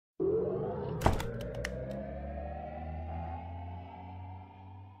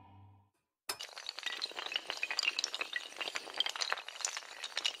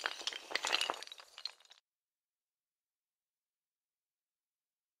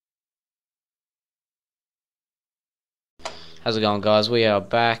How's it going, guys? We are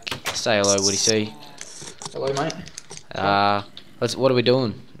back. Say hello, Woody C. Hello, mate. What are we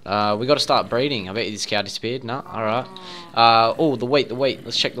doing? We got to start breeding. I bet this cow disappeared. No, all right. Oh, the weight.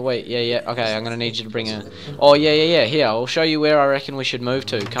 Let's check the weight. Yeah. Okay, I'm gonna need you to bring a. Oh, yeah. Here, I'll show you where I reckon we should move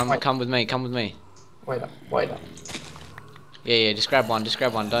to. Come with me. Wait up. Yeah. Just grab one.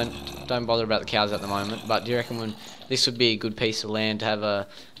 Don't bother about the cows at the moment. But do you reckon this would be a good piece of land to have a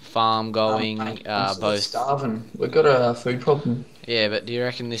farm going? Mate, I'm Both. starving. We've got a food problem. Yeah, but do you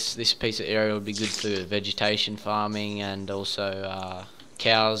reckon this piece of area would be good for vegetation farming and also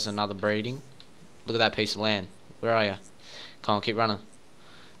cows and other breeding? Look at that piece of land. Where are you? Come on, keep running.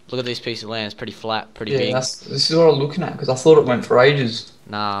 Look at this piece of land. It's pretty flat, pretty big. This is what I'm looking at because I thought it went for ages.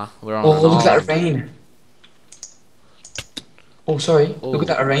 Nah, we're on Oh, an look at that island. ravine. Oh, sorry. Ooh. Look at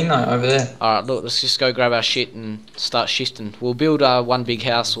that ravine though over there. Alright, look, let's just go grab our shit and start shifting. We'll build one big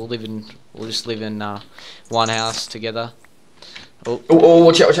house. We'll just live in one house together. Oh,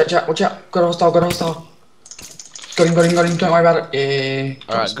 watch out. Got a hostile. Got him. Don't worry about it.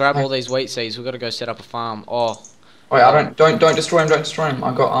 Yeah. Alright, grab all these wheat seeds. We've got to go set up a farm. Oh. Wait, don't destroy him.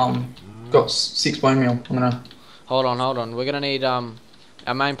 I got 6 bone meal. I'm gonna. Hold on. We're gonna need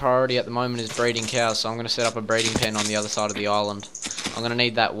our main priority at the moment is breeding cows, so I'm gonna set up a breeding pen on the other side of the island. I'm gonna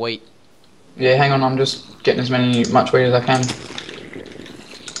need that wheat. Yeah, hang on. I'm just getting much wheat as I can.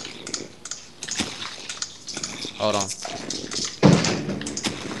 Hold on.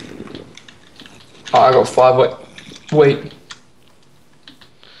 Oh, I got 5 wheat.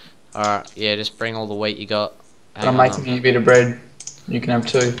 Alright, yeah, just bring all the wheat you got. I'm making me a bit of bread. You can have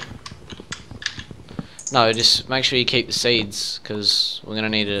 2. No, just make sure you keep the seeds, because we're going to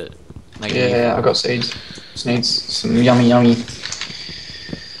need to make Yeah, I got seeds. Just needs some yummy.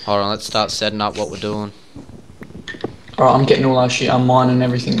 Hold on, let's start setting up what we're doing. Alright, I'm getting all our shit. I'm mining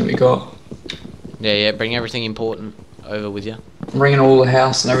everything that we got. Yeah, bring everything important over with you. I'm bringing all the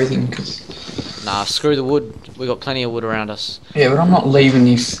house and everything, because... Nah, screw the wood. We got plenty of wood around us. Yeah, but I'm not leaving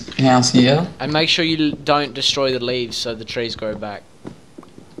this house here. And make sure you don't destroy the leaves so the trees grow back.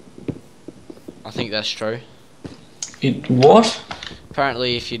 I think that's true. What?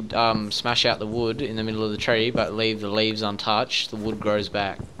 Apparently, if you smash out the wood in the middle of the tree but leave the leaves untouched, the wood grows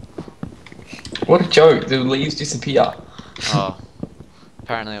back. What a joke. The leaves disappear. Oh,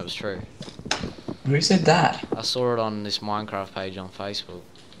 apparently that was true. Who said that? I saw it on this Minecraft page on Facebook.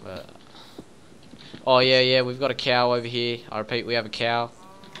 But... Oh yeah, we've got a cow over here. I repeat, we have a cow.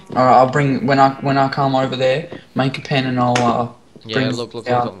 Alright, I'll bring when I come over there, make a pen and I'll Yeah, look,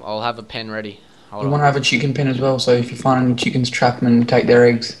 I'll have a pen ready. Hold We on. want to have a chicken pen as well, so if you find any chickens, trap them and take their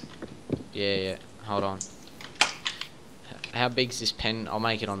eggs. Yeah. Hold on. How big's this pen? I'll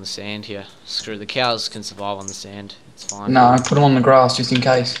make it on the sand here. Screw the cows can survive on the sand. It's fine. No, put them on the grass just in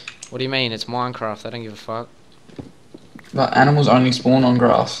case. What do you mean? It's Minecraft. I don't give a fuck. But animals only spawn on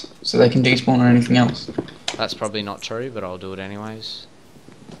grass, so they can despawn on anything else. That's probably not true, but I'll do it anyways.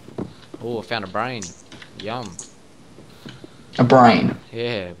 Oh, I found a brain. Yum. A brain.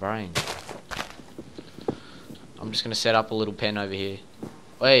 Yeah, brain. I'm just gonna set up a little pen over here.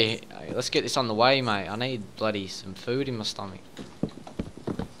 Hey, let's get this on the way, mate. I need bloody some food in my stomach.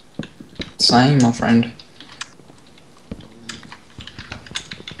 Same, my friend.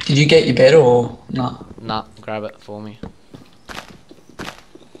 Did you get your bed or not? Nah, grab it for me.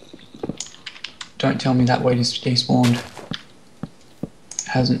 Don't tell me that weight is despawned.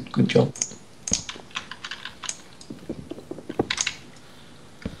 Hasn't. Good job.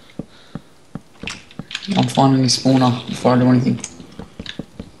 I'm finding this spawner before I do anything.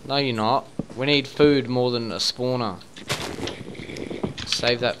 No, you're not. We need food more than a spawner.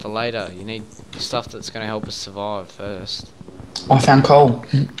 Save that for later. You need stuff that's gonna help us survive first. I found coal.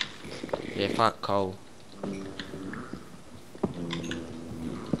 Yeah, fuck coal.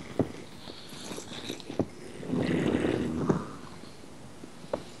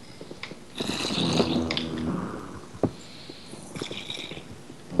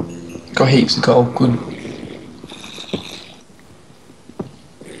 Got heaps of coal. Good.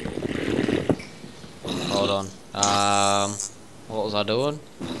 Hold on. What was I doing?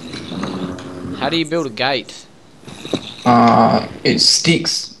 How do you build a gate? It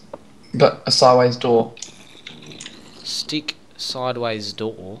sticks, but a sideways door. Stick sideways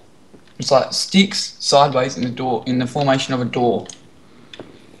door. It's like sticks sideways in the door, in the formation of a door.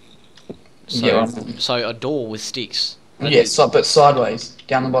 So a door with sticks. Yes, but sideways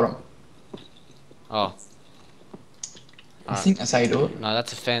down the bottom. Oh. I think that's how you do it. No,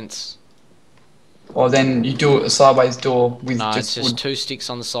 that's a fence. Or then you do a sideways door with No, just it's just wood. 2 sticks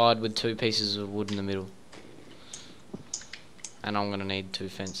on the side with 2 pieces of wood in the middle. And I'm gonna need 2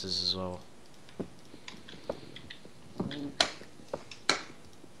 fences as well.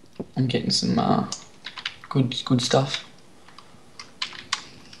 I'm getting some good stuff.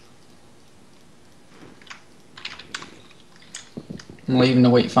 I'm leaving the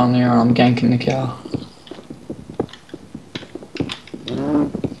wheat farm there and I'm ganking the cow.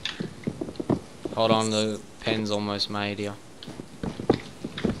 Hold on, the pen's almost made here.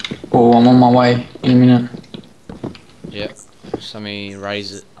 Oh, I'm on my way in a minute. Yep. So let me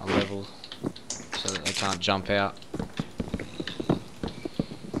raise it a level so that they can't jump out.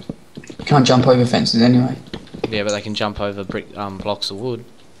 You can't jump over fences anyway. Yeah, but they can jump over brick blocks of wood.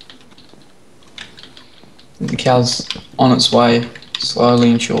 The cow's on its way,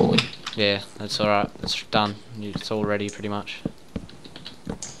 slowly and surely. Yeah, that's alright. It's done. It's all ready pretty much.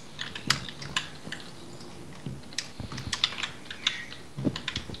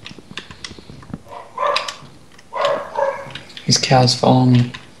 His cow's following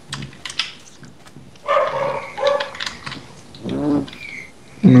me.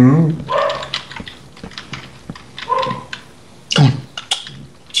 Moo. Come on.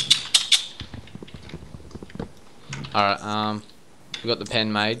 Alright, we got the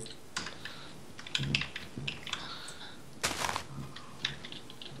pen made.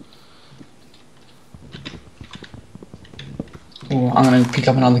 Oh, I'm gonna pick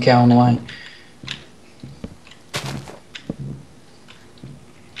up another cow on the way.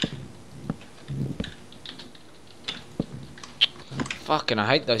 Fucking, I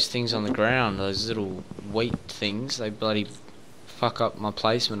hate those things on the ground. Those little wheat things. They bloody fuck up my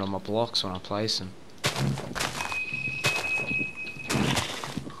placement on my blocks when I place them.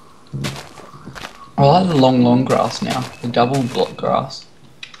 I like the long grass now. The double block grass.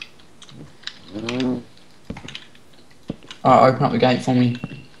 Alright, open up the gate for me.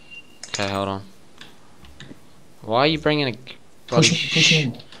 Okay, hold on. Why are you bringing a bloody Push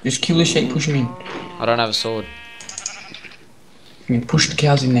him in. Just kill the sheep, push him in. I don't have a sword. You can push the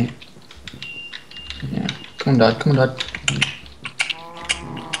cows in there. Yeah. Come on, Dad. Come on, Dad.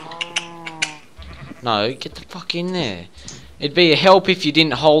 No, get the fuck in there. It'd be a help if you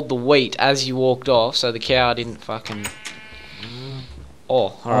didn't hold the wheat as you walked off, so the cow didn't fucking...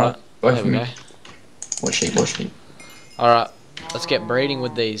 Oh, alright. There we go. What sheep, what sheep? Alright, let's get breeding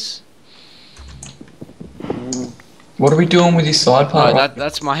with these. What are we doing with this side part? No,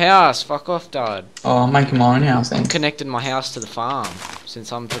 that's my house. Fuck off, Dad. Oh, I'm making my own house then. I'm connecting my house to the farm,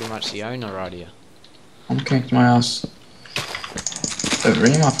 since I'm pretty much the owner right here. I'm connecting my house over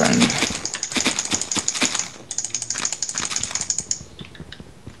here, my friend.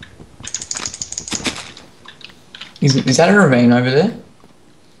 Is that a ravine over there?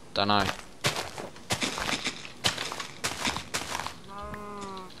 Dunno.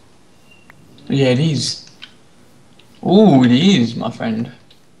 Yeah, it is. Ooh, it is, my friend.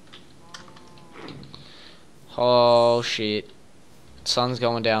 Oh shit. Sun's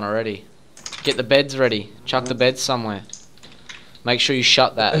going down already. Get the beds ready. Chuck the beds somewhere. Make sure you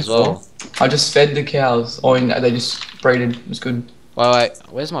shut that as well. I just fed the cows. Oh, no, they just breeded. It was good. Wait,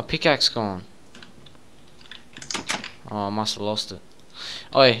 where's my pickaxe gone? Oh, I must have lost it.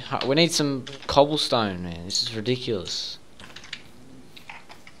 Oi, we need some cobblestone, man. This is ridiculous.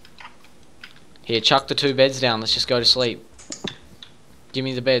 Here, chuck the 2 beds down. Let's just go to sleep. Give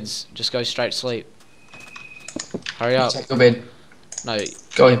me the beds. Just go straight to sleep. Hurry up. Take your bed. No,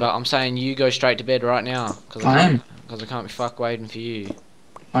 Go yeah, in. but I'm saying you go straight to bed right now. Cause I am. Because I can't be fuck waiting for you.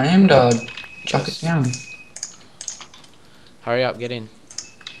 I am, Dad. Chuck it down. Hurry up, get in.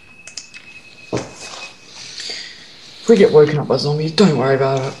 If we get woken up by zombies, don't worry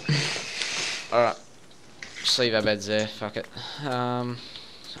about it. Alright. Just leave our beds there. Fuck it.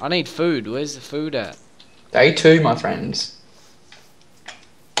 I need food. Where's the food at? Day 2, my friends.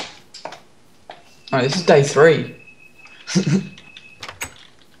 Oh, this is day 3.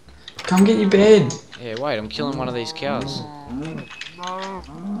 Come get your bed. Yeah, wait, I'm killing one of these cows.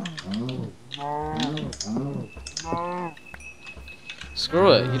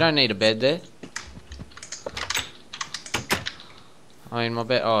 Screw it, you don't need a bed there. I mean, my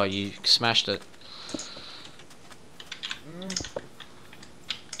bed. Oh, you smashed it.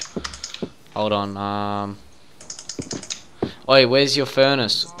 Hold on, Oi, where's your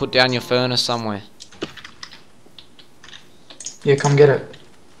furnace? Put down your furnace somewhere. Yeah, come get it.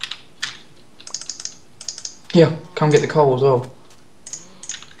 Yeah, come get the coal as well.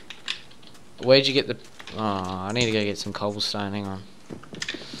 Where'd you get the... Oh, I need to go get some cobblestone, hang on.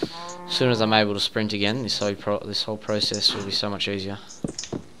 As soon as I'm able to sprint again, this whole process will be so much easier.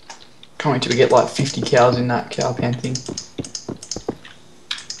 Can't wait till we get like 50 cows in that cow pen thing.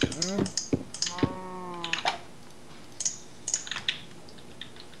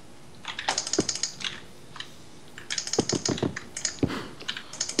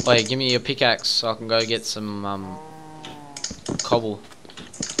 Wait, give me your pickaxe so I can go get some cobble.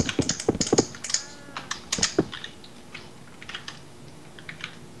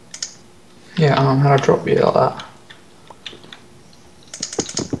 Yeah, how do I drop you like that?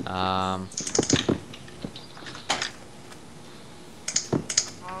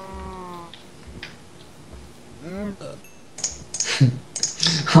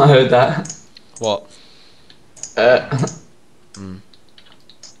 I heard that. What? Uh,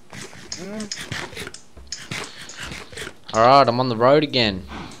 Alright, I'm on the road again.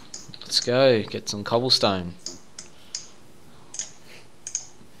 Let's go, get some cobblestone.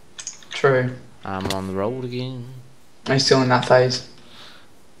 True. I'm on the road again. Are you still in that phase?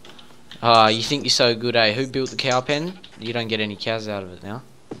 You think you're so good, eh? Who built the cow pen? You don't get any cows out of it now.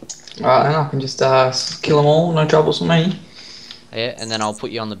 Alright, then I can just kill them all, no troubles for me. Yeah, and then I'll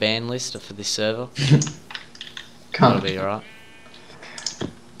put you on the ban list for this server. Can't. That'll be alright.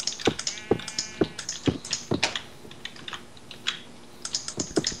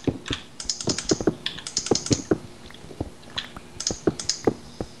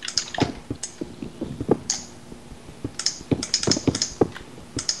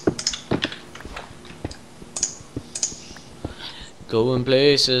 Going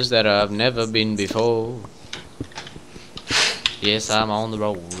places that I've never been before. Yes, I'm on the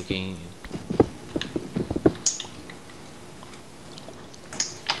road again.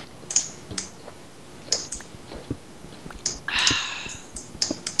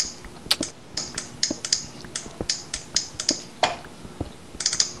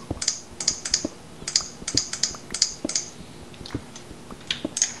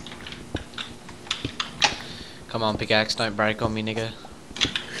 Come on, pickaxe, don't break on me, nigga.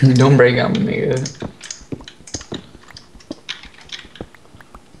 Don't break up, nigga.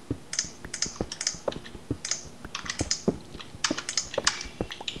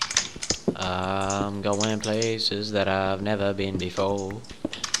 I'm going places that I've never been before.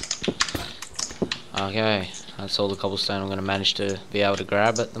 Okay, that's all the cobblestone I'm going to manage to be able to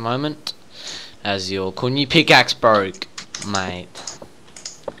grab at the moment. As your Kunyi pickaxe broke, mate.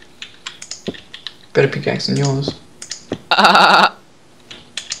 Better pickaxe than yours.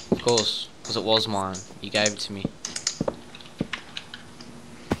 Of course, because it was mine. You gave it to me.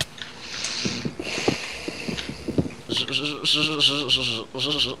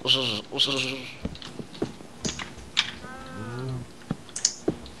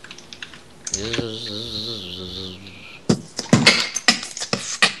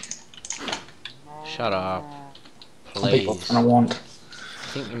 Shut up, please. That's what I want. I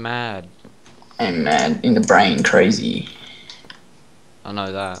think you're mad. I'm mad in the brain, crazy. I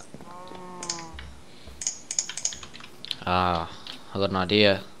know that. I got an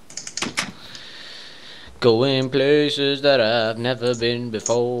idea. Going places that I've never been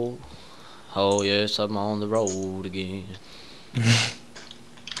before. Oh yes, I'm on the road again.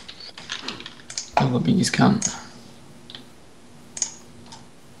 I'm the biggest cunt.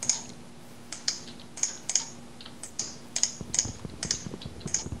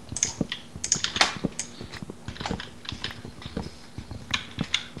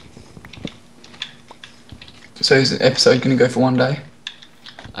 So is the episode going to go for one day?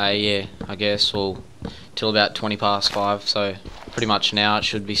 Yeah, I guess. Well, till about 5:20, so pretty much now it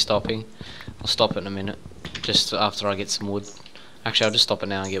should be stopping. I'll stop it in a minute, just after I get some wood. Actually, I'll just stop it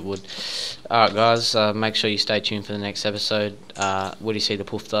now and get wood. Alright guys, make sure you stay tuned for the next episode. Woody C the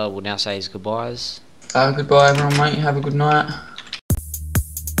Poofter will now say his goodbyes. Goodbye everyone, mate. Have a good night.